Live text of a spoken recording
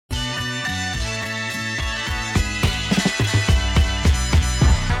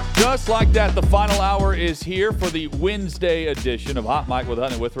Just like that, the final hour is here for the Wednesday edition of Hot Mic with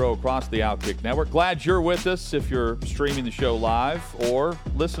Hunt and Withrow across the Outkick Network. Glad you're with us if you're streaming the show live or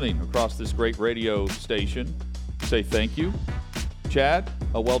listening across this great radio station. Say thank you. Chad,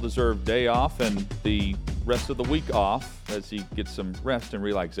 a well-deserved day off and the rest of the week off as he gets some rest and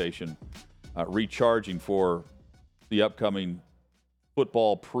relaxation, recharging for the upcoming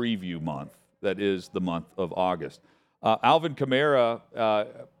football preview month. That is the month of August. Alvin Kamara,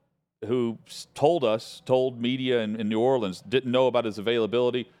 who told media in New Orleans, didn't know about his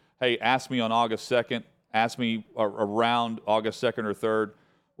availability. Hey, ask me on August 2nd. Ask me around August 2nd or 3rd.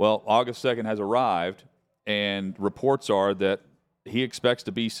 Well, August 2nd has arrived, and reports are that he expects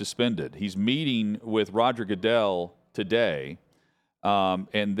to be suspended. He's meeting with Roger Goodell today,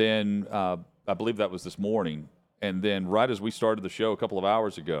 and then I believe that was this morning. And then right as we started the show a couple of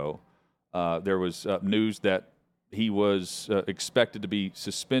hours ago, there was news that he was expected to be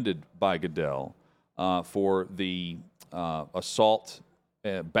suspended by Goodell for the assault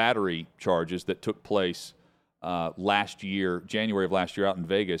battery charges that took place last year, January of last year, out in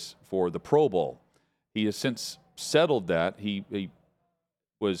Vegas for the Pro Bowl. He has since settled that. He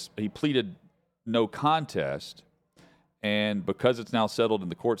pleaded no contest, and because it's now settled in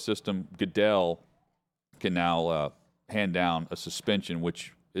the court system, Goodell can now hand down a suspension,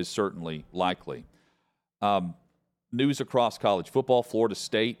 which is certainly likely. News across college football: Florida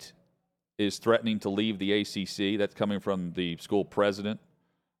State is threatening to leave the ACC. That's coming from the school president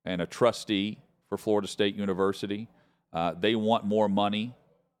and a trustee for Florida State University. They want more money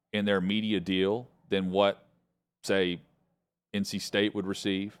in their media deal than what, say, NC State would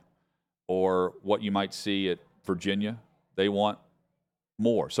receive or what you might see at Virginia. They want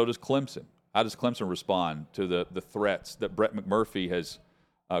more. So does Clemson. How does Clemson respond to the threats that Brett McMurphy has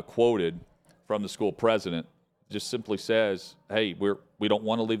quoted from the school president? Just simply says, hey, we don't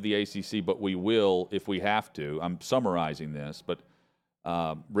want to leave the ACC, but we will if we have to. I'm summarizing this, but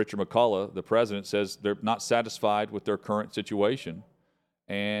Richard McCullough, the president, says they're not satisfied with their current situation,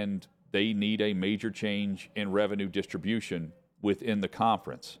 and they need a major change in revenue distribution within the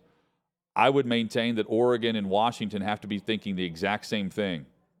conference. I would maintain that Oregon and Washington have to be thinking the exact same thing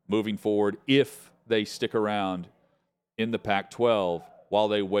moving forward if they stick around in the Pac-12 while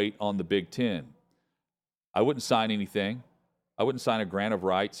they wait on the Big Ten. I wouldn't sign anything. I wouldn't sign a grant of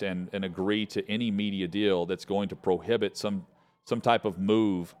rights and agree to any media deal that's going to prohibit some type of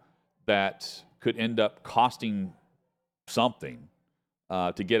move that could end up costing something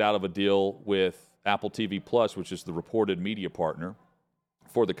to get out of a deal with Apple TV Plus, which is the reported media partner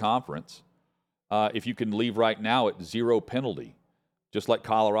for the conference. If you can leave right now at zero penalty, just like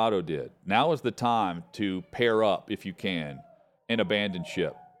Colorado did. Now is the time to pair up, if you can, and abandon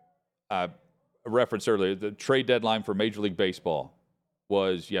ship. Referenced earlier, the trade deadline for Major League Baseball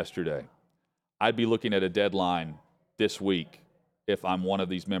was yesterday. I'd be looking at a deadline this week if I'm one of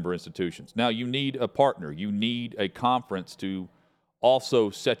these member institutions. Now, you need a partner. You need a conference to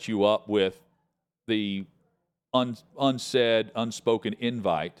also set you up with the unsaid, unspoken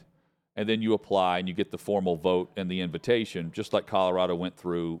invite, and then you apply and you get the formal vote and the invitation, just like Colorado went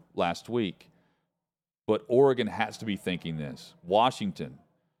through last week. But Oregon has to be thinking this. Washington,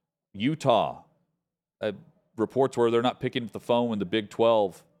 Utah, reports where they're not picking up the phone when the Big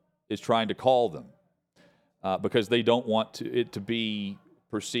 12 is trying to call them because they don't want it to be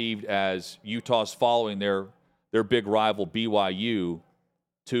perceived as Utah's following their big rival BYU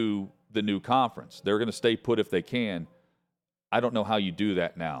to the new conference. They're going to stay put if they can. I don't know how you do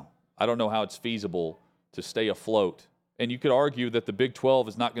that now. I don't know how it's feasible to stay afloat. And you could argue that the Big 12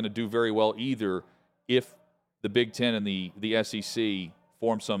 is not going to do very well either if the Big 10 and the SEC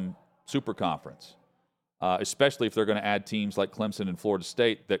form some super conference. Especially if they're going to add teams like Clemson and Florida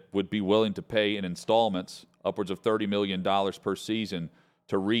State that would be willing to pay in installments upwards of $30 million per season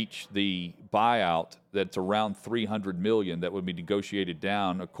to reach the buyout that's around $300 million that would be negotiated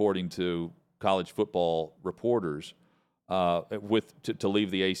down, according to college football reporters, to leave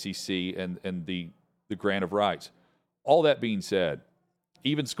the ACC and the grant of rights. All that being said,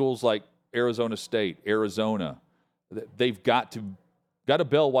 even schools like Arizona State, Arizona, they've got to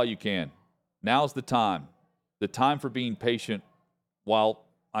bail while you can. Now's the time for being patient. While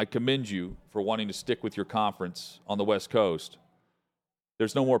I commend you for wanting to stick with your conference on the West Coast,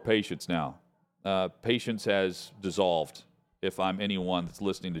 there's no more patience now. Patience has dissolved. If I'm anyone that's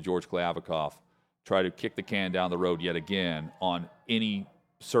listening to George Kliavikoff try to kick the can down the road yet again on any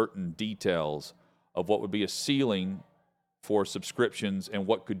certain details of what would be a ceiling for subscriptions and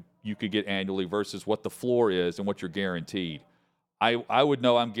what you could get annually versus what the floor is and what you're guaranteed. I would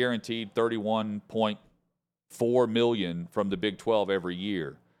know I'm guaranteed $31.4 million from the Big 12 every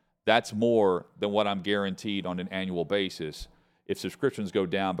year. That's more than what I'm guaranteed on an annual basis if subscriptions go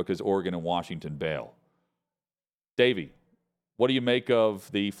down because Oregon and Washington bail. Davey, what do you make of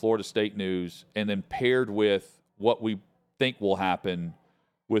the Florida State news, and then paired with what we think will happen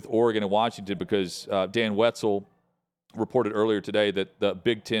with Oregon and Washington? Because Dan Wetzel reported earlier today that the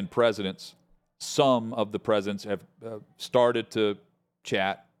Big Ten presidents, some of the presidents have started to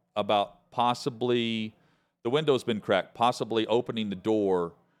chat about possibly, the window's been cracked, possibly opening the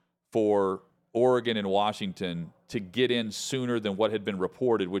door for Oregon and Washington to get in sooner than what had been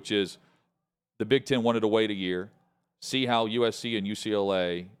reported, which is the Big Ten wanted to wait a year, see how USC and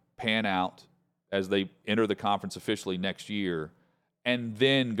UCLA pan out as they enter the conference officially next year, and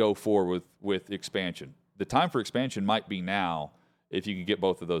then go forward with expansion. The time for expansion might be now if you could get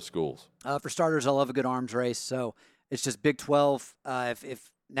both of those schools. For starters, I love a good arms race, so it's just Big 12.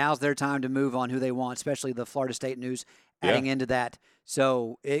 If now's their time to move on who they want, especially the Florida State news adding into that.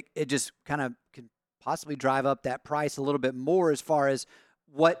 So it just kind of could possibly drive up that price a little bit more as far as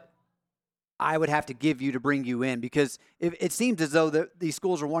what I would have to give you to bring you in, because it seems as though these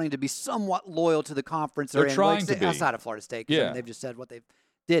schools are wanting to be somewhat loyal to the conference they're in, trying to be. outside of Florida State. Yeah. I mean, they've just said what they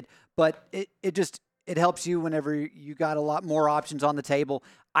did, but it helps you whenever you got a lot more options on the table.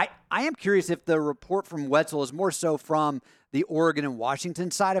 I am curious if the report from Wetzel is more so from the Oregon and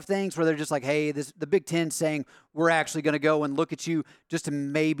Washington side of things, where they're just like, hey, the Big Ten saying we're actually going to go and look at you just to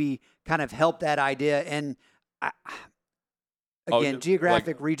maybe kind of help that idea. And again,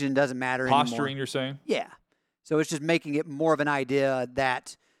 geographic region doesn't matter anymore. Posturing, you're saying? Yeah. So it's just making it more of an idea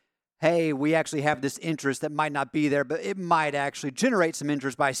that, hey, we actually have this interest that might not be there, but it might actually generate some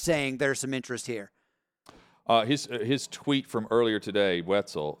interest by saying there's some interest here. His tweet from earlier today,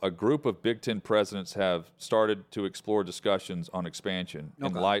 Wetzel, a group of Big Ten presidents have started to explore discussions on expansion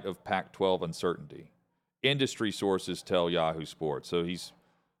in light of Pac-12 uncertainty. Industry sources tell Yahoo Sports. So he's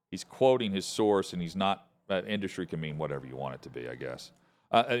quoting his source, and he's not. Industry can mean whatever you want it to be, I guess.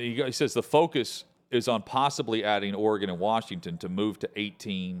 He says the focus is on possibly adding Oregon and Washington to move to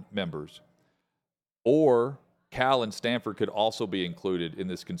 18 members. Or Cal and Stanford could also be included in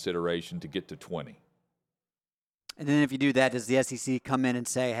this consideration to get to 20. And then if you do that, does the SEC come in and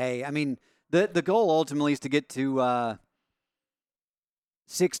say, hey, I mean, the goal ultimately is to get to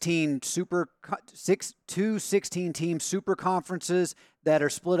 16-team super conferences that are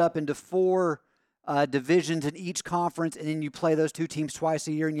split up into 4 divisions in each conference, and then you play those 2 teams twice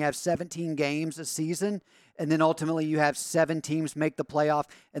a year, and you have 17 games a season, and then ultimately you have 7 teams make the playoff,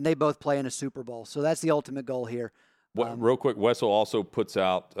 and they both play in a Super Bowl. So that's the ultimate goal here. Real quick, Wessel also puts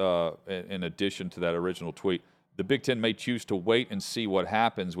out, in addition to that original tweet, the Big Ten may choose to wait and see what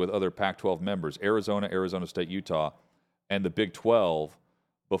happens with other Pac-12 members, Arizona, Arizona State, Utah, and the Big 12,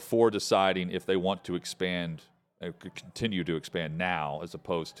 before deciding if they want to expand, continue to expand now, as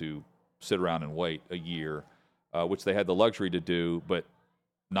opposed to sit around and wait a year, which they had the luxury to do, but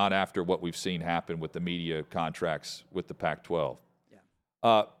not after what we've seen happen with the media contracts with the Pac-12. Yeah.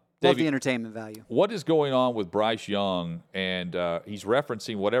 Love the entertainment value. What is going on with Bryce Young? And he's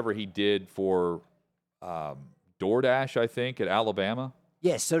referencing whatever he did for DoorDash, I think, at Alabama.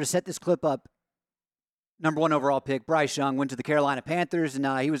 Yes, so to set this clip up, number 1 overall pick, Bryce Young, went to the Carolina Panthers, and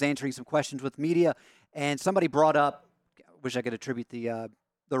he was answering some questions with media, and somebody brought up, I wish I could attribute the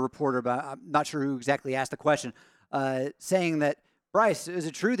reporter, but I'm not sure who exactly asked the question, saying that, Bryce, is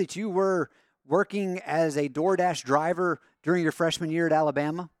it true that you were working as a DoorDash driver during your freshman year at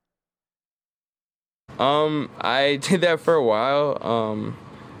Alabama? I did that for a while,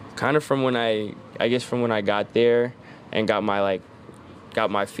 kind of from when I got there and got my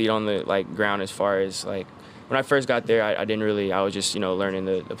feet on the ground, as far as when I first got there, I didn't really, I was just, learning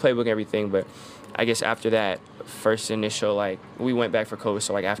the playbook and everything. But I guess after that first initial, we went back for COVID.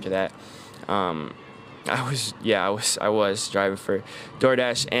 So after that, I was driving for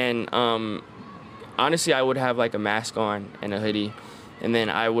DoorDash, and honestly, I would have a mask on and a hoodie, and then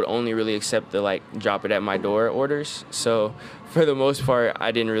I would only really accept the drop it at my door orders. So for the most part,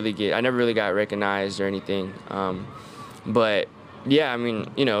 I never really got recognized or anything. But yeah, I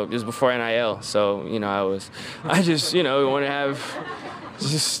mean, it was before NIL, so I just you want to have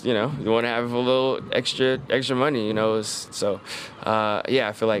a little extra money, So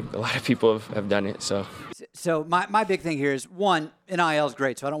I feel like a lot of people have done it. So my big thing here is, one, NIL is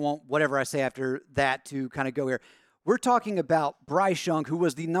great, so I don't want whatever I say after that to kind of go here. We're talking about Bryce Young, who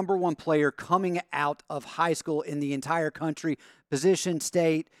was the number 1 player coming out of high school in the entire country, position,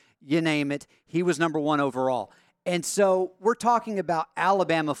 state, you name it. He was number 1 overall. And so we're talking about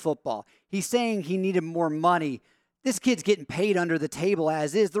Alabama football. He's saying he needed more money this kid's getting paid under the table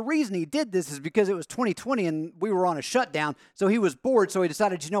as is. The reason he did this is because it was 2020 and we were on a shutdown, so he was bored, so he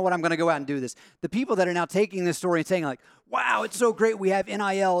decided, you know what, I'm going to go out and do this. The people that are now taking this story and saying like, wow, it's so great we have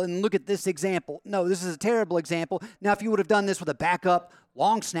NIL and look at this example. No, this is a terrible example. Now, if you would have done this with a backup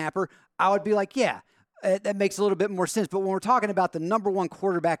long snapper, I would be like, yeah, that makes a little bit more sense. But when we're talking about the number one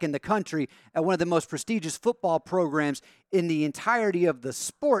quarterback in the country at one of the most prestigious football programs in the entirety of the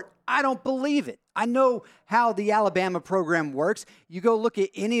sport, I don't believe it. I know how the Alabama program works. You go look at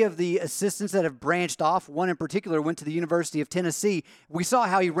any of the assistants that have branched off. One in particular went to the University of Tennessee. We saw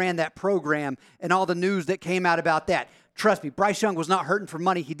how he ran that program and all the news that came out about that. Trust me, Bryce Young was not hurting for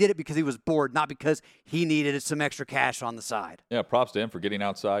money. He did it because he was bored, not because he needed some extra cash on the side. Yeah, props to him for getting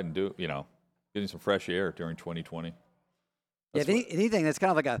outside and getting some fresh air during 2020. Yeah, anything that's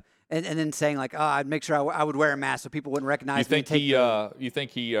kind of like and then saying like, oh, I'd make sure I would wear a mask so people wouldn't recognize me. You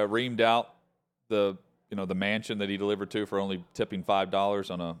think he reamed out the mansion that he delivered to for only tipping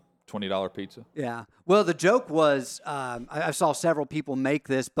 $5 on a $20 pizza? Yeah. Well, the joke was, I saw several people make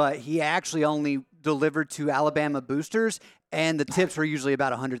this, but he actually only delivered to Alabama boosters, and the tips were usually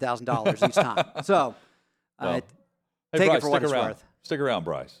about $100,000 each time. So, hey, take Bryce, it for what it's worth. Stick around,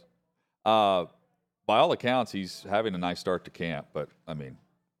 Bryce. By all accounts, he's having a nice start to camp, but, I mean,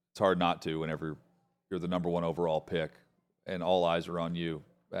 it's hard not to whenever you're the number one overall pick and all eyes are on you.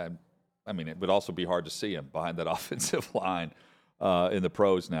 And, I mean, it would also be hard to see him behind that offensive line in the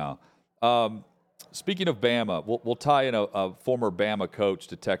pros now. Speaking of Bama, we'll tie in a former Bama coach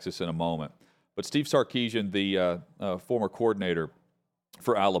to Texas in a moment. But Steve Sarkisian, the former coordinator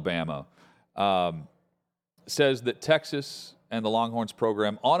for Alabama, says that Texas and the Longhorns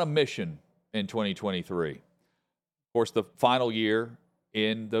program on a mission in 2023. Of course, the final year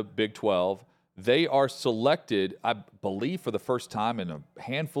in the Big 12, they are selected, I believe for the first time in a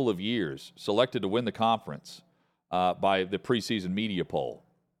handful of years, selected to win the conference by the preseason media poll,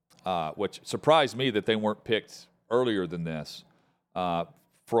 which surprised me that they weren't picked earlier than this. I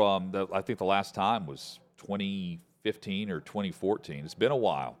think the last time was 2015 or 2014. It's been a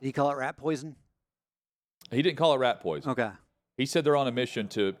while. Did he call it rat poison? He didn't call it rat poison. Okay. He said they're on a mission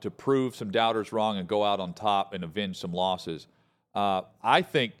to prove some doubters wrong and go out on top and avenge some losses. I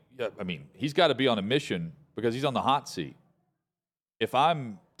think, he's got to be on a mission because he's on the hot seat. If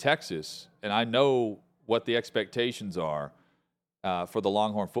I'm Texas and I know what the expectations are for the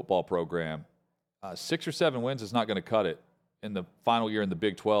Longhorn football program, 6 or 7 wins is not going to cut it in the final year in the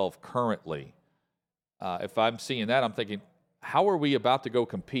Big 12 currently. If I'm seeing that, I'm thinking, how are we about to go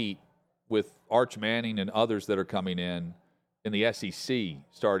compete with Arch Manning and others that are coming in the SEC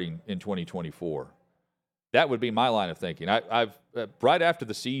starting in 2024? That would be my line of thinking. I've right after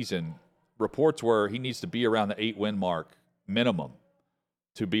the season, reports were he needs to be around the 8-win mark minimum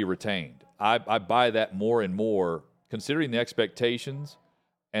to be retained. I buy that more and more, considering the expectations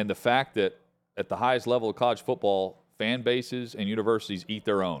and the fact that at the highest level of college football, fan bases and universities eat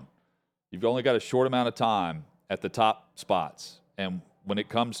their own. You've only got a short amount of time at the top spots. And when it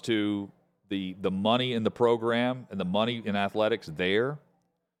comes to the money in the program and the money in athletics there,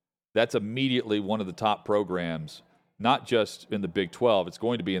 that's immediately one of the top programs, not just in the Big 12. It's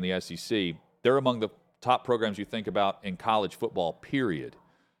going to be in the SEC. They're among the top programs you think about in college football, period.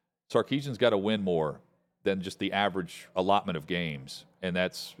 Sarkisian's got to win more than just the average allotment of games. And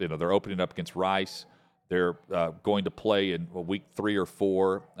that's, they're opening up against Rice. They're going to play in week 3 or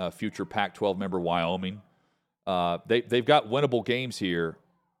 4, future Pac-12 member Wyoming. They've got winnable games here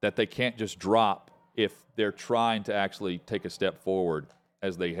that they can't just drop if they're trying to actually take a step forward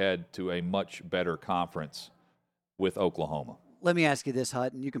as they head to a much better conference with Oklahoma. Let me ask you this,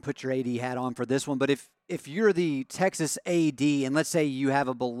 Hutton. You can put your AD hat on for this one, but if you're the Texas AD and let's say you have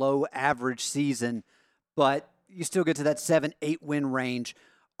a below average season, but you still get to that 7-8 win range,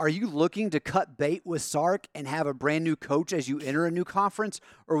 are you looking to cut bait with Sark and have a brand new coach as you enter a new conference,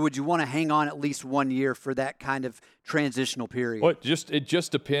 or would you want to hang on at least 1 year for that kind of transitional period? Well, it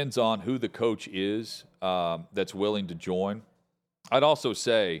just depends on who the coach is that's willing to join. I'd also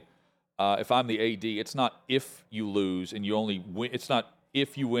say, if I'm the AD, it's not if you lose and you only win. It's not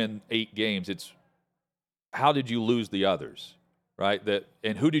if you win 8 games. It's how did you lose the others, right?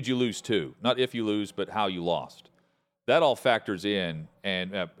 And who did you lose to? Not if you lose, but how you lost. That all factors in,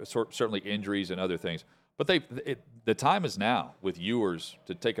 and certainly injuries and other things. But the time is now with Ewers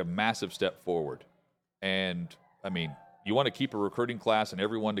to take a massive step forward. And, you want to keep a recruiting class and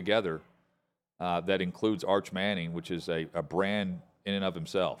everyone together that includes Arch Manning, which is a brand in and of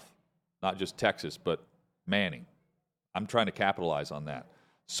himself. Not just Texas, but Manning. I'm trying to capitalize on that.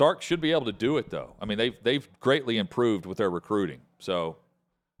 Sark should be able to do it, though. They've greatly improved with their recruiting. So,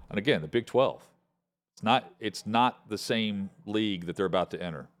 and again, the Big 12. It's not the same league that they're about to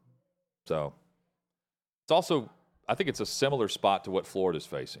enter. So it's also, I think it's a similar spot to what Florida's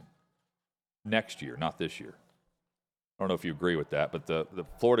facing next year, not this year. I don't know if you agree with that, but the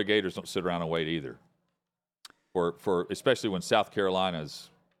Florida Gators don't sit around and wait either. For especially when South Carolina's,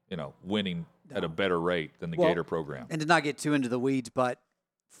 winning at a better rate than the Gator program. And to not get too into the weeds, but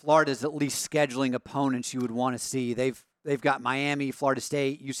Florida's at least scheduling opponents you would want to see. They've got Miami, Florida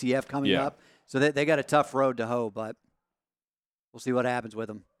State, UCF coming up. So they got a tough road to hoe, but we'll see what happens with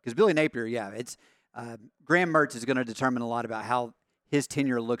them. Because Billy Napier, it's Graham Mertz is going to determine a lot about how his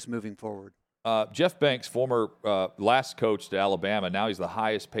tenure looks moving forward. Jeff Banks, former last coach to Alabama, now he's the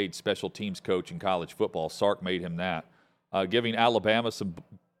highest paid special teams coach in college football. Sark made him that. Giving Alabama some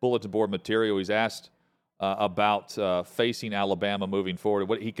bulletin board material. He's asked about facing Alabama moving forward.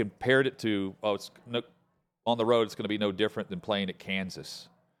 What he compared it to, on the road, it's going to be no different than playing at Kansas.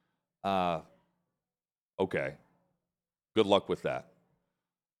 Okay. Good luck with that.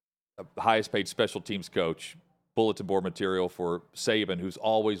 Highest paid special teams coach. Bulletin board material for Saban, who's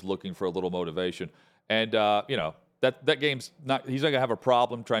always looking for a little motivation. And, that game's not – he's not going to have a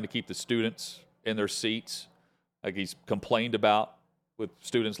problem trying to keep the students in their seats, like he's complained about with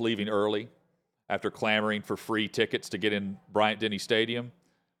students leaving early after clamoring for free tickets to get in Bryant-Denny Stadium.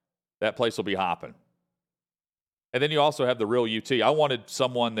 That place will be hopping. And then you also have the real UT. I wanted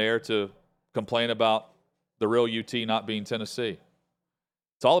someone there to complain about the real UT not being Tennessee.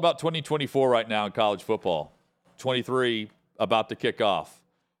 It's all about 2024 right now in college football. 23 about to kick off.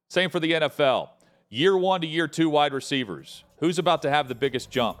 Same for the NFL. Year 1 to year 2 wide receivers. Who's about to have the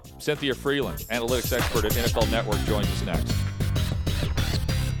biggest jump? Cynthia Frelund, analytics expert at NFL Network, joins us next.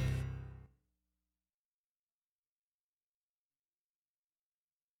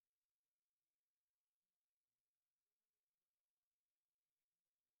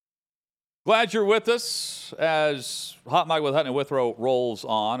 Glad you're with us as Hot Mike with Hutton and Withrow rolls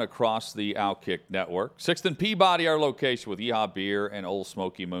on across the Outkick Network. 6th and Peabody, our location with Yeehaw Beer and Old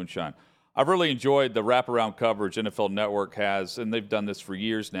Smoky Moonshine. I've really enjoyed the wraparound coverage NFL Network has, and they've done this for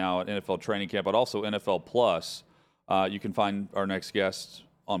years now at NFL Training Camp, but also NFL Plus. You can find our next guest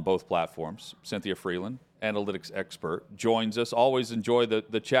on both platforms. Cynthia Frelund, analytics expert, joins us. Always enjoy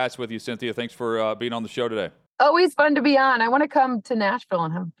the chats with you, Cynthia. Thanks for being on the show today. Always fun to be on. I want to come to Nashville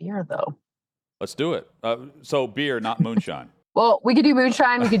and have a beer, though. Let's do it. So beer, not moonshine. Well, we could do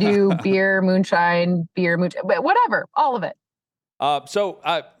moonshine. We could do beer, moonshine, but whatever, all of it.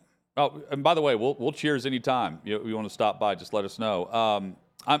 And by the way, we'll cheers anytime you want to stop by. Just let us know.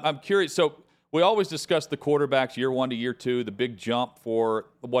 I'm curious. So we always discuss the quarterbacks year 1 to year 2, the big jump for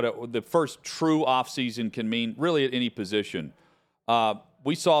what the first true offseason can mean, really at any position.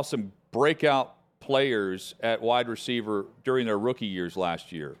 We saw some breakout players at wide receiver during their rookie years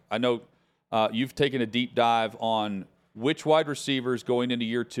last year. I know. You've taken a deep dive on which wide receivers going into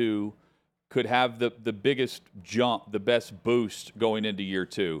year 2 could have the biggest jump, the best boost going into year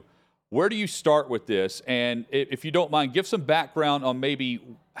 2. Where do you start with this? And if you don't mind, give some background on maybe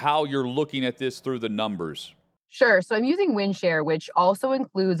how you're looking at this through the numbers. Sure. So I'm using win share, which also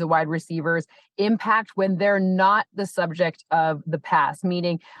includes a wide receiver's impact when they're not the subject of the pass,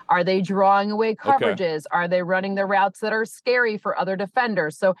 meaning are they drawing away coverages? Okay. Are they running the routes that are scary for other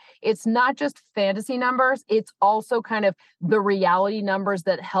defenders? So it's not just fantasy numbers. It's also kind of the reality numbers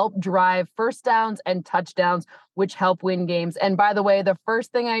that help drive first downs and touchdowns, which help win games. And by the way, the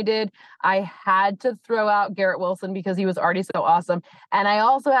first thing I did, I had to throw out Garrett Wilson because he was already so awesome. And I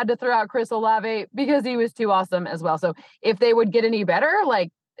also had to throw out Chris Olave because he was too awesome as well. So if they would get any better,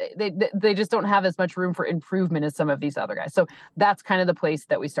 they just don't have as much room for improvement as some of these other guys. So that's kind of the place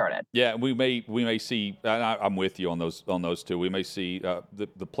that we started. Yeah, we may see, and I'm with you on those two. We may see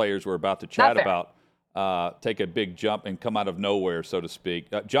the players we're about to chat about take a big jump and come out of nowhere, so to speak.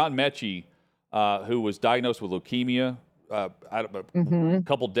 John Mechie, who was diagnosed with leukemia a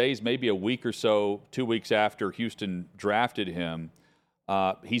couple days, maybe a week or so, 2 weeks after Houston drafted him.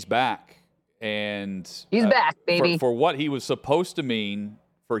 He's back. And he's back, baby. For what he was supposed to mean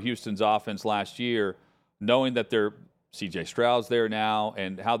for Houston's offense last year, knowing that C.J. Stroud's there now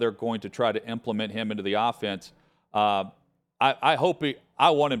and how they're going to try to implement him into the offense, I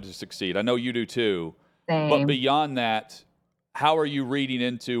want him to succeed. I know you do too. Same. But beyond that, how are you reading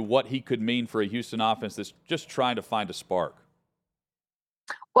into what he could mean for a Houston offense that's just trying to find a spark?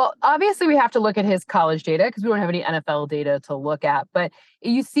 Well, obviously we have to look at his college data because we don't have any NFL data to look at. But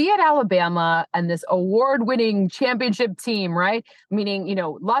you see at Alabama and this award-winning championship team, right? Meaning,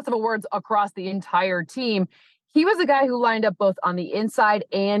 lots of awards across the entire team. he was a guy who lined up both on the inside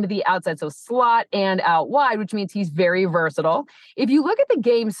and the outside, so slot and out wide, which means he's very versatile. If you look at the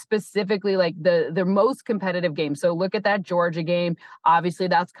game specifically, like the most competitive game, so look at that Georgia game, obviously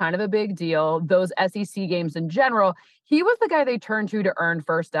that's kind of a big deal. Those SEC games in general, he was the guy they turned to earn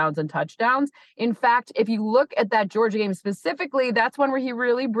first downs and touchdowns. In fact, if you look at that Georgia game specifically, that's one where he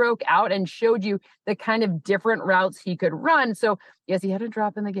really broke out and showed you the kind of different routes he could run. So yes, he had a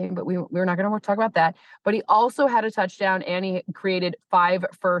drop in the game, but we're not going to talk about that. But he also had a touchdown and he created 5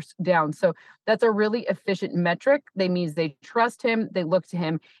 first downs. So that's a really efficient metric. That means they trust him. They look to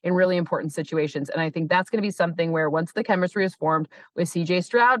him in really important situations. And I think that's going to be something where once the chemistry is formed with CJ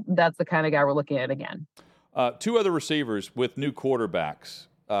Stroud, that's the kind of guy we're looking at again. 2 other receivers with new quarterbacks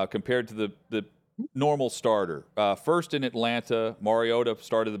compared to the normal starter. First in Atlanta, Mariota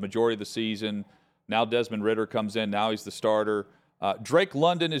started the majority of the season. Now Desmond Ridder comes in. Now he's the starter. Drake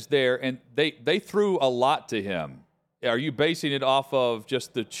London is there, and they threw a lot to him. Are you basing it off of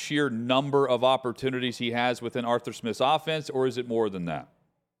just the sheer number of opportunities he has within Arthur Smith's offense, or is it more than that?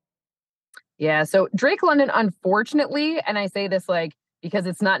 Yeah, so Drake London, unfortunately, and I say this because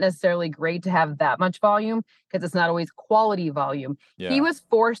it's not necessarily great to have that much volume because it's not always quality volume. Yeah. He was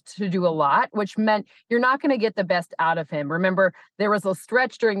forced to do a lot, which meant you're not going to get the best out of him. Remember, there was a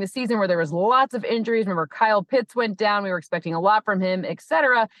stretch during the season where there was lots of injuries. Remember, Kyle Pitts went down. We were expecting a lot from him,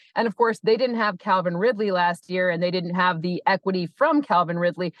 etc. And of course, they didn't have Calvin Ridley last year, and they didn't have the equity from Calvin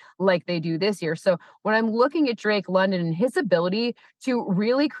Ridley like they do this year. So when I'm looking at Drake London and his ability to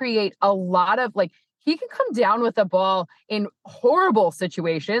really create a lot of he can come down with the ball in horrible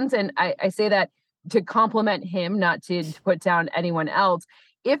situations. And I say that to compliment him, not to put down anyone else.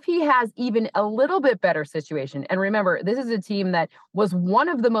 If he has even a little bit better situation, and remember, this is a team that was one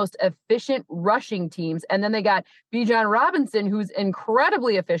of the most efficient rushing teams, and then they got Bijan Robinson, who's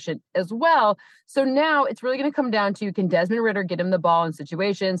incredibly efficient as well. So now it's really going to come down to, can Desmond Ridder get him the ball in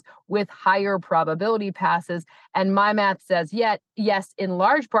situations with higher probability passes? And my math says yes, in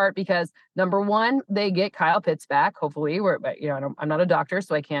large part because, number one, they get Kyle Pitts back, hopefully. I'm not a doctor,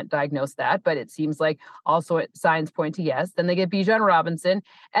 so I can't diagnose that, but it seems like also signs point to yes. Then they get Bijan Robinson.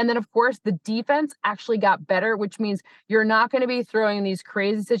 And then, of course, the defense actually got better, which means you're not going to be throwing these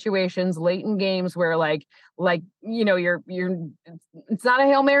crazy situations late in games where you're it's not a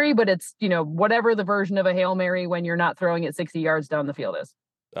Hail Mary, but it's, whatever the version of a Hail Mary when you're not throwing it 60 yards down the field is.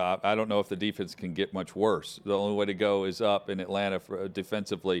 I don't know if the defense can get much worse. The only way to go is up in Atlanta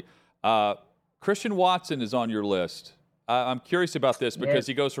defensively. Christian Watson is on your list. I'm curious about this because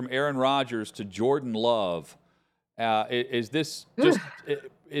he goes from Aaron Rodgers to Jordan Love. Is this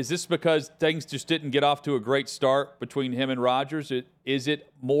because things just didn't get off to a great start between him and Rodgers? Is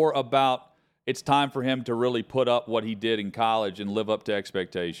it more about it's time for him to really put up what he did in college and live up to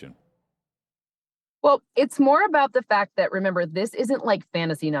expectation? Well, it's more about the fact that, remember, this isn't like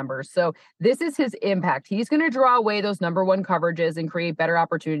fantasy numbers. So this is his impact. He's going to draw away those number one coverages and create better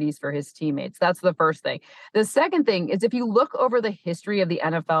opportunities for his teammates. That's the first thing. The second thing is, if you look over the history of the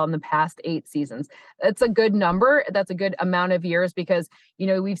NFL in the past 8 seasons, that's a good number. That's a good amount of years because,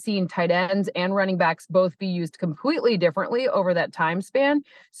 we've seen tight ends and running backs both be used completely differently over that time span.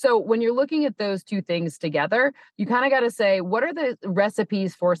 So when you're looking at those two things together, you kind of got to say, what are the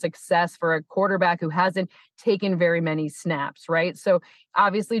recipes for success for a quarterback who hasn't taken very many snaps, right? So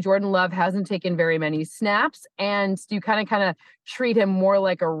obviously Jordan Love hasn't taken very many snaps, and you kind of treat him more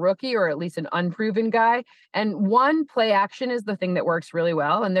like a rookie or at least an unproven guy. And one, play action is the thing that works really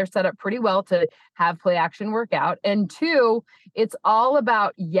well, and they're set up pretty well to have play action work out. And 2, it's all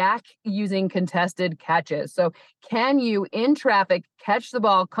about yak using contested catches. So can you, in traffic, catch the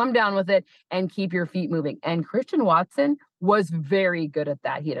ball, come down with it, and keep your feet moving? And Christian Watson was very good at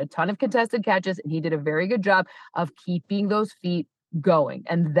that. He had a ton of contested catches, and he did a very good job of keeping those feet going.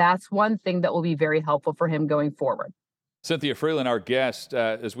 And that's one thing that will be very helpful for him going forward. Cynthia Frelund, our guest,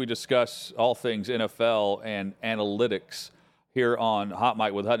 as we discuss all things NFL and analytics here on Hot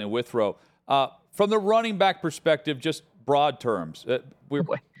Mic with Hutton and Withrow. From the running back perspective, just broad terms,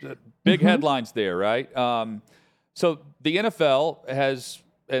 big headlines there, right? So the NFL has,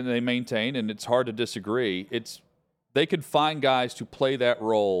 and they maintain, and it's hard to disagree, they can find guys to play that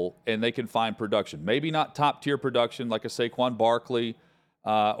role, and they can find production. Maybe not top-tier production like a Saquon Barkley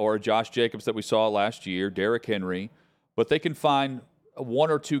or a Josh Jacobs that we saw last year, Derrick Henry, but they can find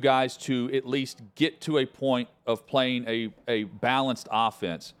 1 or 2 guys to at least get to a point of playing a balanced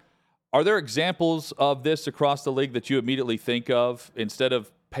offense. Are there examples of this across the league that you immediately think of? Instead of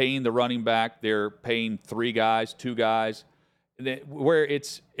paying the running back, they're paying 3 guys, 2 guys, where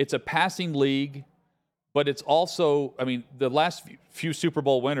it's a passing league. But it's also, the last few Super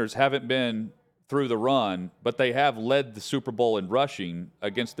Bowl winners haven't been through the run, but they have led the Super Bowl in rushing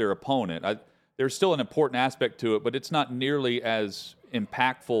against their opponent. There's still an important aspect to it, but it's not nearly as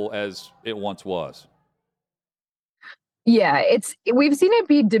impactful as it once was. Yeah, we've seen it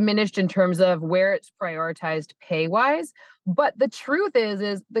be diminished in terms of where it's prioritized pay-wise, but the truth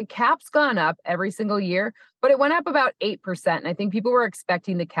is the cap's gone up every single year, but it went up about 8%. And I think people were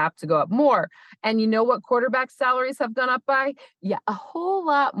expecting the cap to go up more. And you know what quarterback salaries have gone up by? Yeah, a whole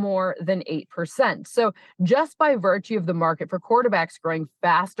lot more than 8%. So just by virtue of the market for quarterbacks growing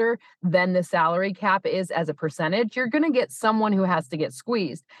faster than the salary cap is as a percentage, you're going to get someone who has to get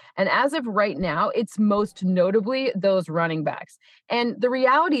squeezed. And as of right now, it's most notably those running backs. And the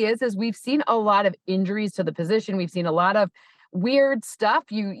reality is we've seen a lot of injuries to the position. We've seen a lot of weird stuff.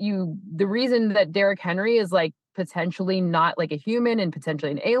 The reason that Derrick Henry is like potentially not like a human and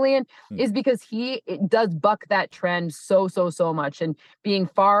potentially an alien is because it does buck that trend so much, and being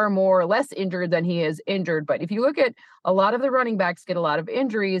far more less injured than he is injured. But if you look at a lot of the running backs get a lot of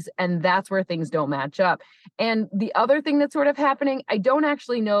injuries, and that's where things don't match up. And the other thing that's sort of happening, I don't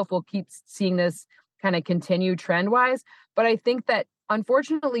actually know if we'll keep seeing this kind of continue trend wise, but I think that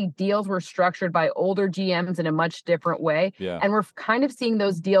unfortunately, deals were structured by older GMs in a much different way. Yeah. And we're kind of seeing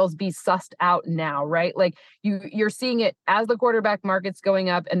those deals be sussed out now, right? Like you're seeing it as the quarterback market's going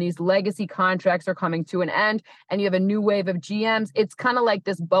up and these legacy contracts are coming to an end and you have a new wave of GMs. It's kind of like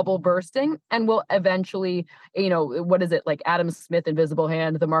this bubble bursting and will eventually, what is it? Like Adam Smith, invisible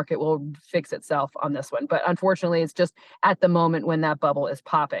hand, the market will fix itself on this one. But unfortunately, it's just at the moment when that bubble is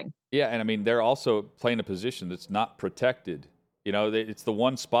popping. Yeah, and I mean, they're also playing a position that's not protected. It's the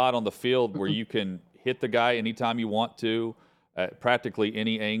one spot on the field where you can hit the guy anytime you want to, at practically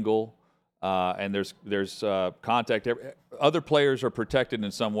any angle, and there's contact. Other players are protected in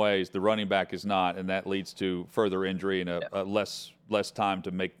some ways. The running back is not, and that leads to further injury and a less time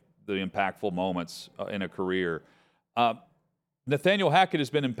to make the impactful moments in a career. Nathaniel Hackett has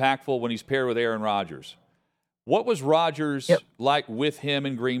been impactful when he's paired with Aaron Rodgers. What was Rodgers like with him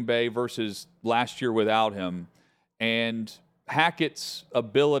in Green Bay versus last year without him? And Hackett's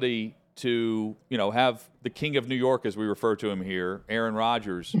ability to, have the king of New York, as we refer to him here, Aaron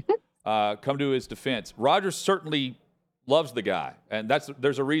Rodgers, come to his defense. Rodgers certainly loves the guy, and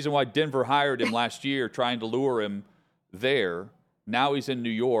there's a reason why Denver hired him last year, trying to lure him there. Now he's in New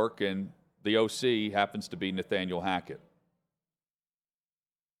York, and the OC happens to be Nathaniel Hackett.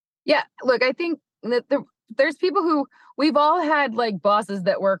 Yeah, look, I think that there's people who we've all had like bosses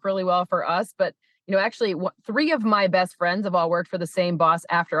that work really well for us, but actually, 3 of my best friends have all worked for the same boss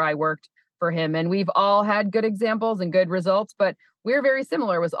after I worked for him. And we've all had good examples and good results, but we're very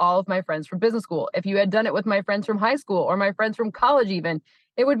similar with all of my friends from business school. If you had done it with my friends from high school or my friends from college even,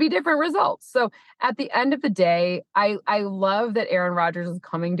 it would be different results. So at the end of the day, I love that Aaron Rodgers is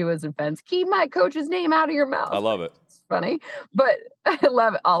coming to his defense. Keep my coach's name out of your mouth. I love it. It's funny, but I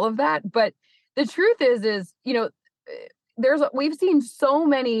love all of that. But the truth is, we've seen so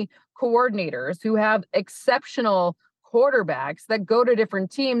many coordinators who have exceptional quarterbacks that go to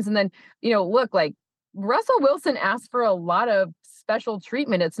different teams. And then, look, like Russell Wilson asked for a lot of special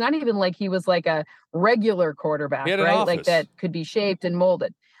treatment. It's not even like he was like a regular quarterback, right? Like that could be shaped and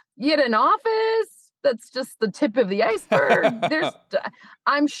molded. He had an office. That's just the tip of the iceberg.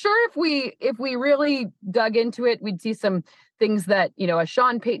 I'm sure if we really dug into it, we'd see some things that, a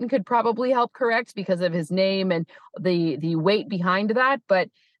Sean Payton could probably help correct because of his name and the weight behind that. But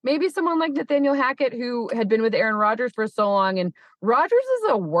maybe someone like Nathaniel Hackett, who had been with Aaron Rodgers for so long, and Rodgers is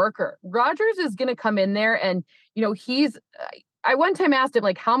a worker. Rodgers is going to come in there and, I one time asked him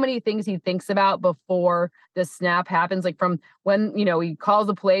like how many things he thinks about before the snap happens, like from when, he calls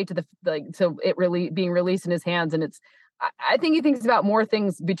a play to being released in his hands. And I think he thinks about more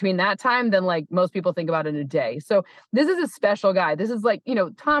things between that time than like most people think about in a day. So this is a special guy. This is like,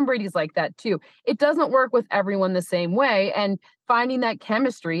 Tom Brady's like that too. It doesn't work with everyone the same way. And finding that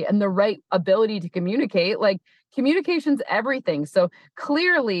chemistry and the right ability to communicate, like communication's everything. So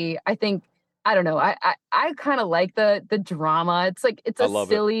clearly, I think, I don't know. I kind of like the drama. It's like, it's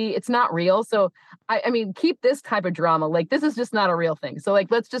it's not real. So I mean, keep this type of drama. Like this is just not a real thing. So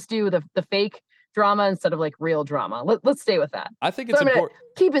like, let's just do the fake drama instead of like real drama. Let's stay with that. I think it's important.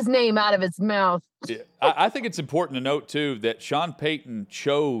 Keep his name out of his mouth. Yeah, I think it's important to note too that Sean Payton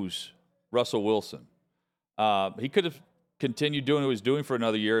chose Russell Wilson. He could have continued doing what he was doing for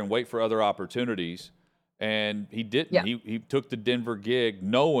another year and wait for other opportunities. And he didn't. Yeah. He took the Denver gig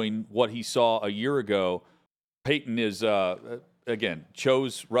knowing what he saw a year ago. Peyton is, again,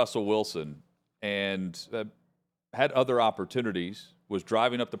 chose Russell Wilson and had other opportunities, was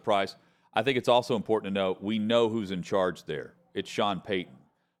driving up the price. I think it's also important to note we know who's in charge there. It's Sean Payton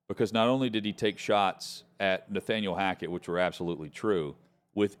because not only did he take shots at Nathaniel Hackett, which were absolutely true,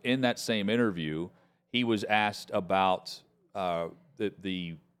 within that same interview, he was asked about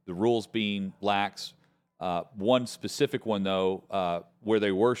the rules being lax. One specific one, though, where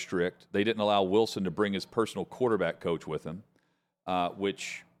they were strict, they didn't allow Wilson to bring his personal quarterback coach with him,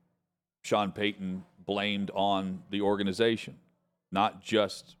 which Sean Payton blamed on the organization, not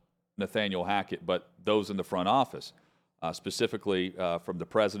just Nathaniel Hackett, but those in the front office, specifically from the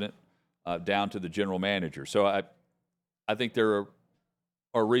president down to the general manager. So I think there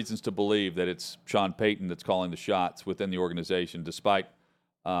are reasons to believe that it's Sean Payton that's calling the shots within the organization, despite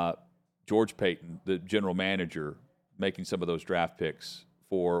George Payton, the general manager, making some of those draft picks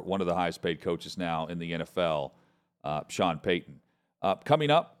for one of the highest paid coaches now in the NFL, Sean Payton.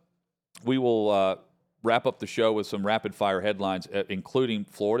 Coming up, we will wrap up the show with some rapid-fire headlines, including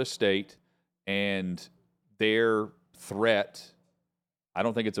Florida State and their threat, I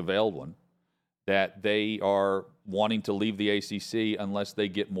don't think it's a veiled one, that they are wanting to leave the ACC unless they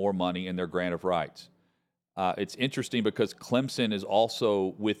get more money in their grant of rights. It's interesting because Clemson is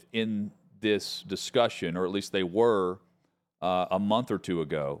also within this discussion, or at least they were a month or two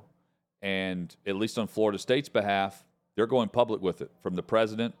ago. And at least on Florida State's behalf, they're going public with it, from the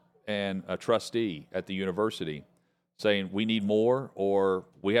president and a trustee at the university, saying we need more or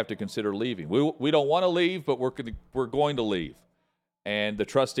we have to consider leaving. We don't want to leave, but we're going to leave. And the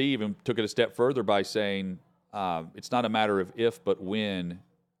trustee even took it a step further by saying it's not a matter of if, but when,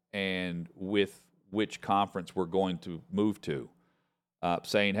 and with which conference we're going to move to,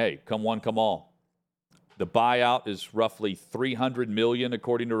 saying, hey, come one, come all. The buyout is roughly $300 million,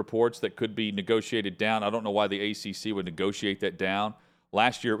 according to reports, that could be negotiated down. I don't know why the ACC would negotiate that down.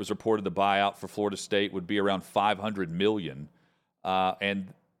 Last year, it was reported the buyout for Florida State would be around $500 million.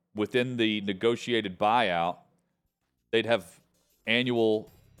 And within the negotiated buyout, they'd have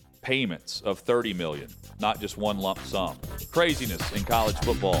annual payments of $30 million, not just one lump sum. Craziness in college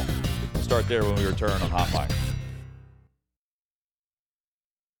football. We'll start there when we return on Hot Mic.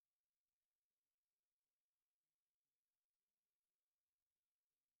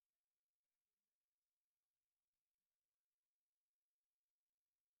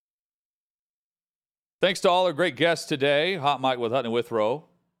 Thanks to all our great guests today. Hot Mic with Hutton and Withrow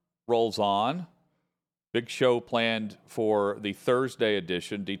rolls on. Big show planned for the Thursday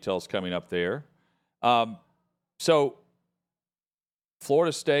edition. Details coming up there. So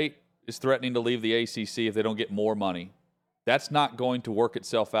Florida State is threatening to leave the ACC if they don't get more money. That's not going to work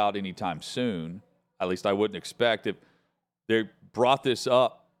itself out anytime soon. At least I wouldn't expect it. They brought this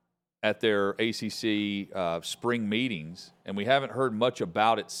up at their ACC spring meetings, and we haven't heard much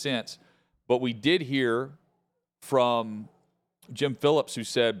about it since. But we did hear from Jim Phillips, who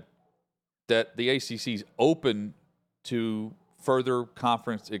said that the ACC is open to further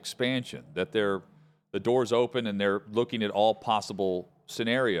conference expansion, that the door's open and they're looking at all possible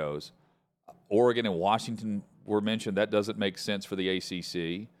scenarios. Oregon and Washington were mentioned. That doesn't make sense for the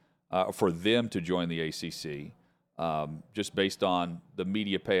ACC, for them to join the ACC, just based on the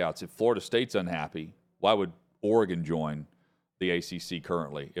media payouts. If Florida State's unhappy, why would Oregon join the ACC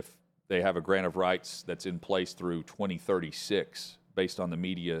currently if they have a grant of rights that's in place through 2036 based on the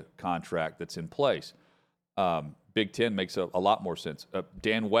media contract that's in place? Big Ten makes a lot more sense.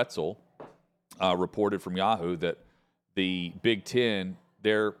 Dan Wetzel reported from Yahoo that the Big Ten,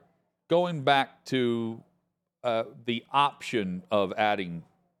 they're going back to the option of adding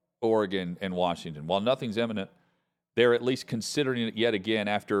Oregon and Washington. While nothing's imminent, they're at least considering it yet again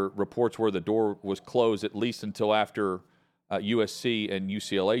after reports where the door was closed, at least until after USC and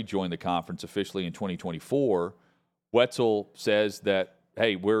UCLA joined the conference officially in 2024. Wetzel says that,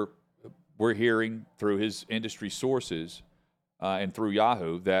 hey, we're hearing through his industry sources and through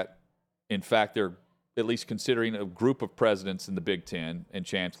Yahoo that, in fact, they're at least considering a group of presidents in the Big Ten and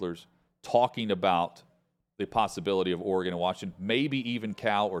chancellors talking about the possibility of Oregon and Washington, maybe even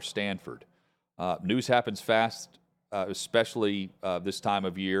Cal or Stanford. News happens fast, especially this time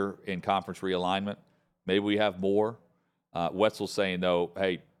of year in conference realignment. Maybe we have more. Wetzel's saying, though,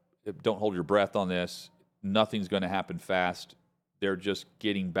 hey, don't hold your breath on this. Nothing's going to happen fast. They're just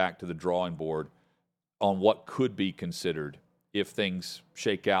getting back to the drawing board on what could be considered if things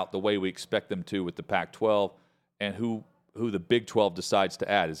shake out the way we expect them to with the Pac-12 and who the Big 12 decides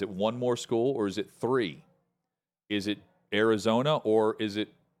to add. Is it one more school or is it three? Is it Arizona or is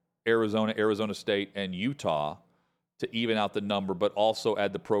it Arizona State, and Utah to even out the number, but also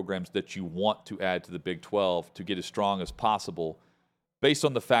add the programs that you want to add to the Big 12 to get as strong as possible, based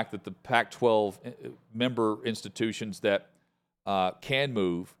on the fact that the Pac-12 member institutions that can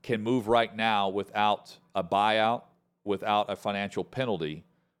move right now without a buyout, without a financial penalty,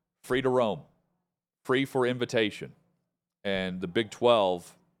 free to roam, free for invitation. And the Big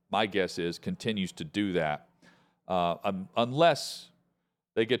 12, my guess is, continues to do that unless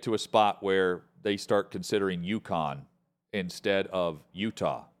they get to a spot where they start considering UConn instead of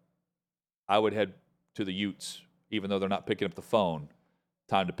Utah. I would head to the Utes, even though they're not picking up the phone.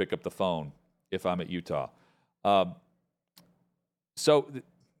 Time to pick up the phone if I'm at Utah. So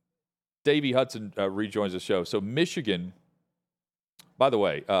Davey Hudson rejoins the show. So Michigan, by the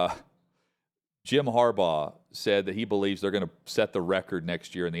way, Jim Harbaugh said that he believes they're going to set the record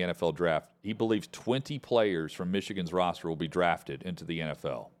next year in the NFL draft. He believes 20 players from Michigan's roster will be drafted into the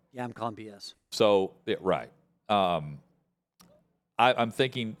NFL. Yeah, I'm calling BS. So, yeah, right. I'm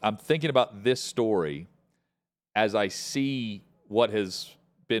thinking about this story as I see what has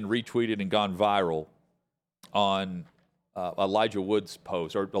been retweeted and gone viral on Elijah Woods'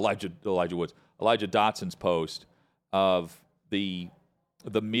 post, or Elijah Dotson's post of the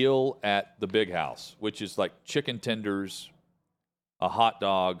meal at the Big House, which is like chicken tenders, a hot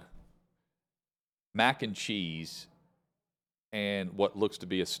dog, mac and cheese, and what looks to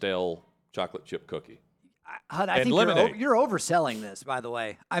be a stale chocolate chip cookie. I think you're overselling this, by the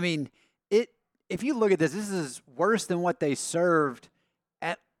way. I mean, if you look at this is worse than what they served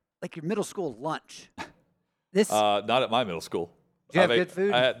at like your middle school lunch. Not at my middle school. Did you have good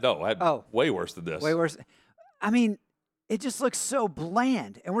food? I had way worse than this. Way worse. I mean, it just looks so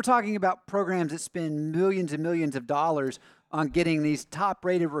bland. And we're talking about programs that spend millions and millions of dollars on getting these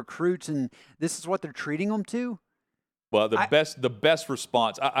top-rated recruits, and this is what they're treating them to? Well, the best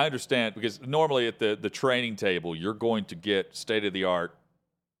response, I understand, because normally at the training table, you're going to get state-of-the-art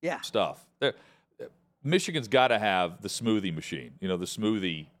stuff. Michigan's got to have the smoothie machine, the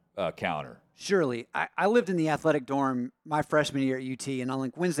smoothie counter. Surely. I lived in the athletic dorm my freshman year at UT, and on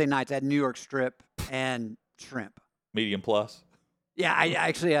like Wednesday nights, I had New York strip and shrimp. Medium plus? Yeah, I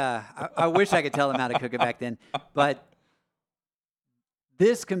actually, I wish I could tell them how to cook it back then. But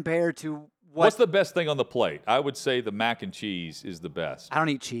this compared to what's the best thing on the plate? I would say the mac and cheese is the best. I don't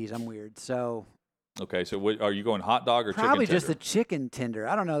eat cheese. I'm weird. So. Okay, so are you going hot dog or chicken tender? Probably just a chicken tender.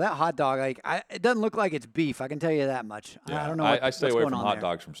 I don't know. That hot dog, it doesn't look like it's beef. I can tell you that much. Yeah, I don't know I stay away from hot there.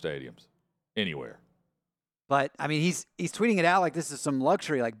 dogs from stadiums. Anywhere. But, I mean, he's tweeting it out like this is some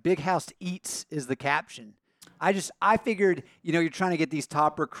luxury. Like, Big House Eats is the caption. I figured, you're trying to get these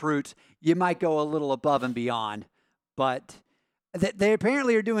top recruits. You might go a little above and beyond. But they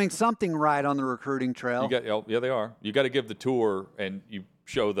apparently are doing something right on the recruiting trail. Yeah, they are. You got to give the tour, and you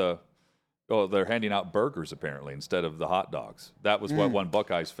show they're handing out burgers apparently instead of the hot dogs. That was what one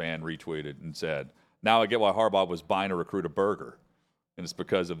Buckeyes fan retweeted and said. Now I get why Harbaugh was buying a recruit a burger, and it's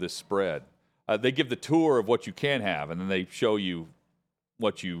because of this spread. They give the tour of what you can have, and then they show you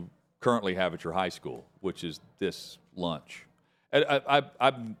what you currently have at your high school, which is this lunch. And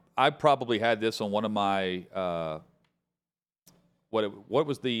I probably had this on one of my what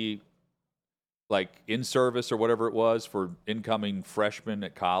was the like in service or whatever it was for incoming freshmen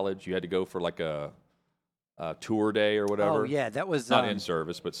at college. You had to go for like a tour day or whatever. Oh yeah, that was not in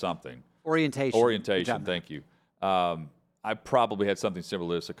service, but something. Orientation. Thank you. I probably had something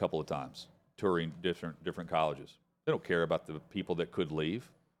similar to this a couple of times, touring different colleges. They don't care about the people that could leave.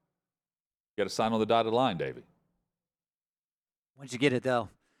 You got to sign on the dotted line, Davey. Once you get it, they'll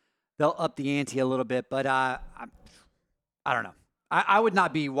up the ante a little bit, but I don't know. I would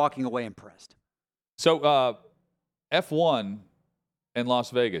not be walking away impressed. So F1 and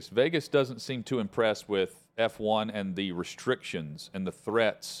Las Vegas. Vegas doesn't seem too impressed with F1 and the restrictions and the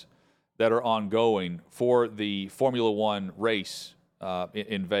threats that are ongoing for the Formula One race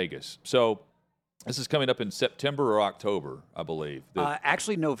in Vegas. So this is coming up in September or October, I believe.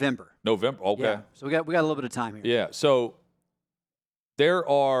 Actually, November. November, okay. Yeah, so we got a little bit of time here. Yeah, so there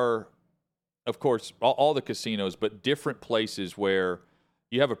are, of course, all the casinos, but different places where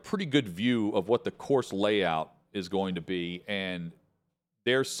you have a pretty good view of what the course layout is going to be, and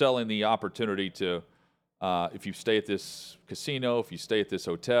they're selling the opportunity to, if you stay at this casino, if you stay at this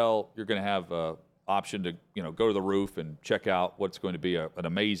hotel, you're going to have an option to go to the roof and check out what's going to be an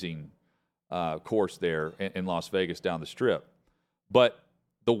amazing course there in Las Vegas down the Strip. But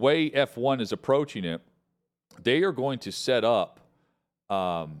the way F1 is approaching it, they are going to set up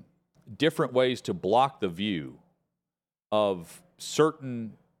different ways to block the view of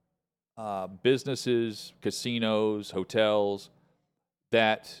certain businesses, casinos, hotels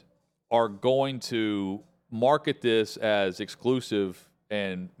that are going to market this as exclusive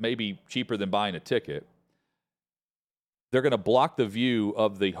and maybe cheaper than buying a ticket. They're going to block the view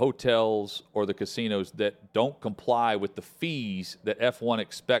of the hotels or the casinos that don't comply with the fees that F1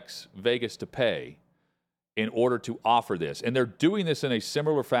 expects Vegas to pay. in order to offer this. And they're doing this in a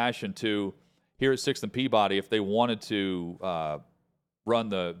similar fashion to here at 6th and Peabody if they wanted to run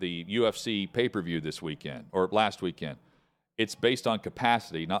the UFC pay-per-view this weekend or last weekend. It's based on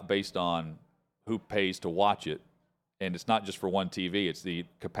capacity, not based on who pays to watch it. And it's not just for one TV, it's the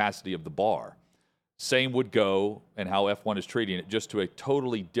capacity of the bar. Same would go, and how F1 is treating it, just to a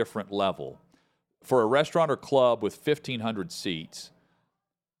totally different level. For a restaurant or club with 1,500 seats,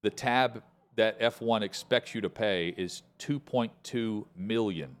 the tab that F1 expects you to pay is $2.2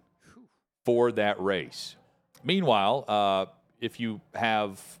 million for that race. Meanwhile, if you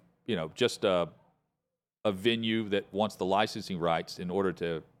have, just a venue that wants the licensing rights in order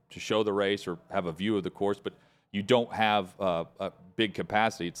to show the race or have a view of the course, but you don't have a big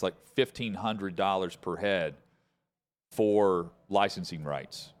capacity, it's like $1,500 per head for licensing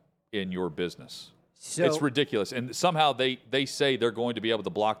rights in your business. So, it's ridiculous. And somehow they say they're going to be able to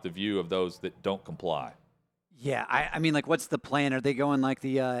block the view of those that don't comply. Yeah, I mean, like, what's the plan? Are they going like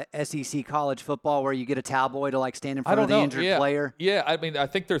the SEC college football where you get a cowboy to, like, stand in front of the injured player? Yeah, I mean, I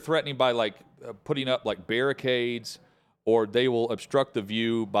think they're threatening by, like, putting up, like, barricades, or they will obstruct the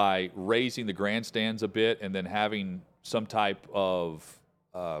view by raising the grandstands a bit and then having some type of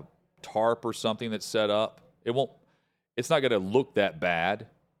tarp or something that's set up. It's not going to look that bad.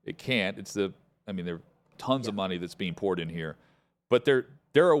 It can't. There are tons of money that's being poured in here. But there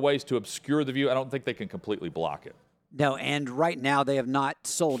are ways to obscure the view. I don't think they can completely block it. No, and right now they have not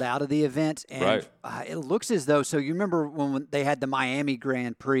sold out of the event. And it looks as though, so you remember when they had the Miami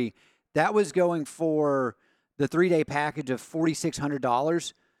Grand Prix, that was going for the 3-day package of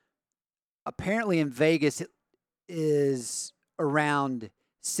 $4,600. Apparently in Vegas, it is around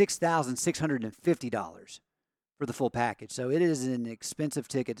 $6,650 for the full package. So it is an expensive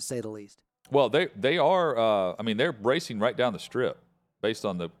ticket, to say the least. Well, they are, they're racing right down the strip based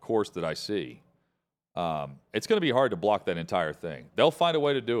on the course that I see. It's going to be hard to block that entire thing. They'll find a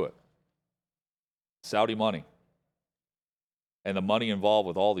way to do it. Saudi money. And the money involved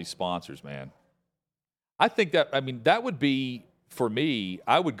with all these sponsors, man. I think that would be, for me,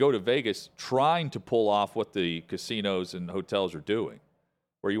 I would go to Vegas trying to pull off what the casinos and hotels are doing,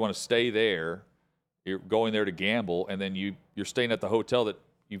 where you want to stay there, you're going there to gamble, and then you're staying at the hotel that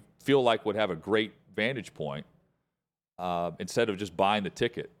you feel like would have a great vantage point instead of just buying the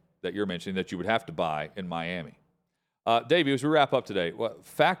ticket that you're mentioning that you would have to buy in Miami. Davey, as we wrap up today,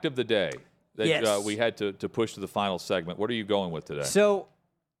 fact of the day that we had to push to the final segment, what are you going with today? So,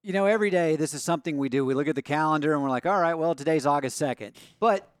 every day this is something we do. We look at the calendar and we're like, all right, well, today's August 2nd.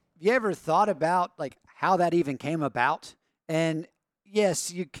 But you ever thought about, like, how that even came about? And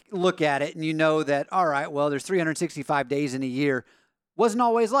yes, you look at it and you know that, all right, well, there's 365 days in a year. Wasn't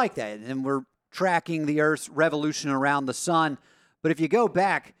always like that. And we're tracking the Earth's revolution around the sun. But if you go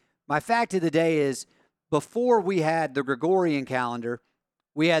back, my fact of the day is before we had the Gregorian calendar,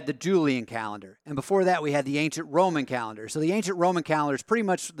 we had the Julian calendar. And before that, we had the ancient Roman calendar. So the ancient Roman calendar is pretty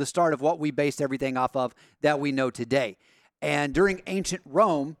much the start of what we based everything off of that we know today. And during ancient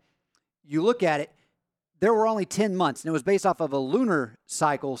Rome, you look at it, there were only 10 months, and it was based off of a lunar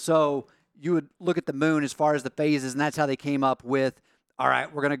cycle. So you would look at the moon as far as the phases, and that's how they came up with, all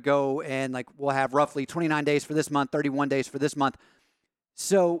right, we're going to go and, like, we'll have roughly 29 days for this month, 31 days for this month.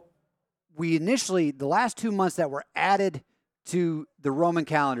 So we initially, the last 2 months that were added to the Roman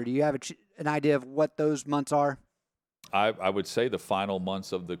calendar, do you have an idea of what those months are? I would say the final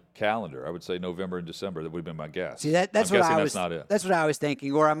months of the calendar. I would say November and December. That would have been my guess. See, that's what I was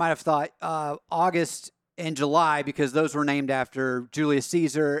thinking. Or I might have thought August and July, because those were named after Julius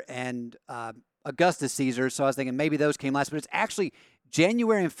Caesar and Augustus Caesar. So I was thinking maybe those came last. But it's actually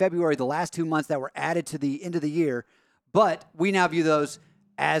January and February, the last 2 months that were added to the end of the year. But we now view those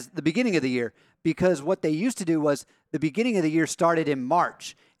as the beginning of the year, because what they used to do was the beginning of the year started in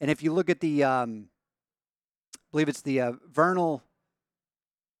March. And if you look at the, I believe it's the vernal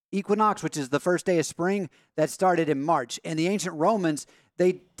equinox, which is the first day of spring, that started in March. And the ancient Romans,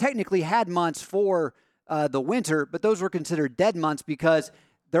 they technically had months for the winter, but those were considered dead months because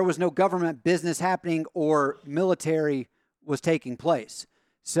there was no government business happening or military was taking place.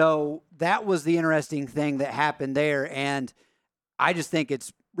 So that was the interesting thing that happened there. And I just think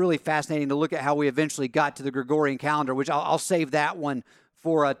it's really fascinating to look at how we eventually got to the Gregorian calendar, which I'll save that one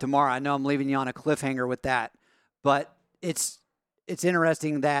for tomorrow. I know I'm leaving you on a cliffhanger with that, but it's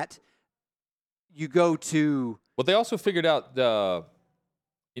interesting that you go to. Well, they also figured out the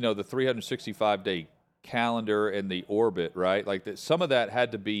 365-day calendar and the orbit, right? Like some of that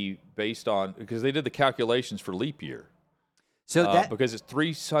had to be based on, because they did the calculations for leap year. So because it's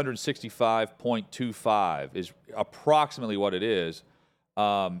 365.25 is approximately what it is.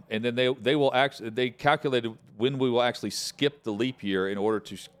 And then they calculated when we will actually skip the leap year in order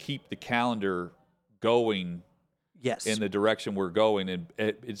to keep the calendar going in the direction we're going. And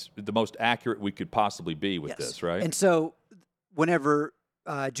it's the most accurate we could possibly be with this, right? And so whenever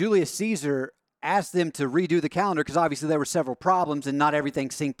Julius Caesar asked them to redo the calendar, because obviously there were several problems and not everything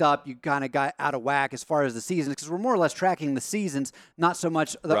synced up, you kind of got out of whack as far as the seasons, because we're more or less tracking the seasons, not so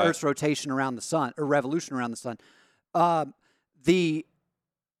much the Earth's rotation around the sun or revolution around the sun. The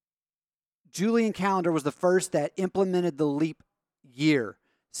Julian calendar was the first that implemented the leap year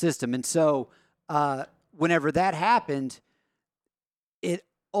system. And so whenever that happened, it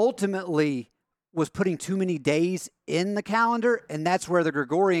ultimately was putting too many days in the calendar, and that's where the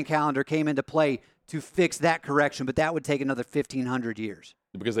Gregorian calendar came into play to fix that correction, but that would take another 1,500 years.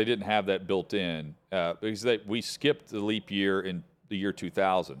 Because they didn't have that built in. Because we skipped the leap year in the year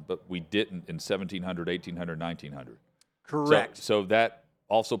 2000, but we didn't in 1700, 1800, 1900. Correct. So that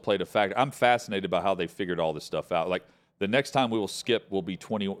also played a factor. I'm fascinated by how they figured all this stuff out. Like, the next time we will skip will be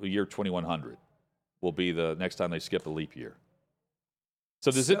year 2100. Will be the next time they skip a leap year.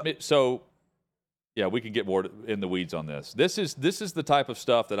 Yeah, we can get more in the weeds on this. This is the type of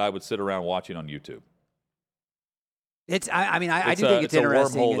stuff that I would sit around watching on YouTube. I do think it's interesting.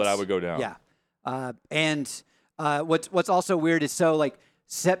 It's a wormhole that I would go down. Yeah. What's also weird is like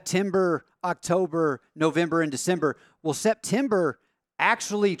September, October, November, and December. Well, September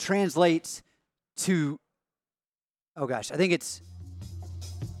actually translates to, I think it's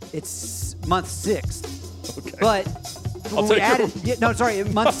month 6. Okay. But when we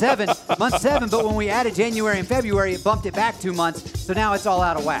added, month 7. But when we added January and February, it bumped it back 2 months. So now it's all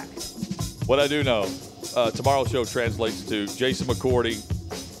out of whack. What I do know, tomorrow's show translates to Jason McCourty,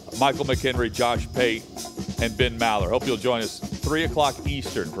 Michael McHenry, Josh Pate, and Ben Maller. Hope you'll join us 3 o'clock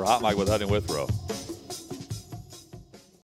Eastern for Hot Mike with Hutton Withrow.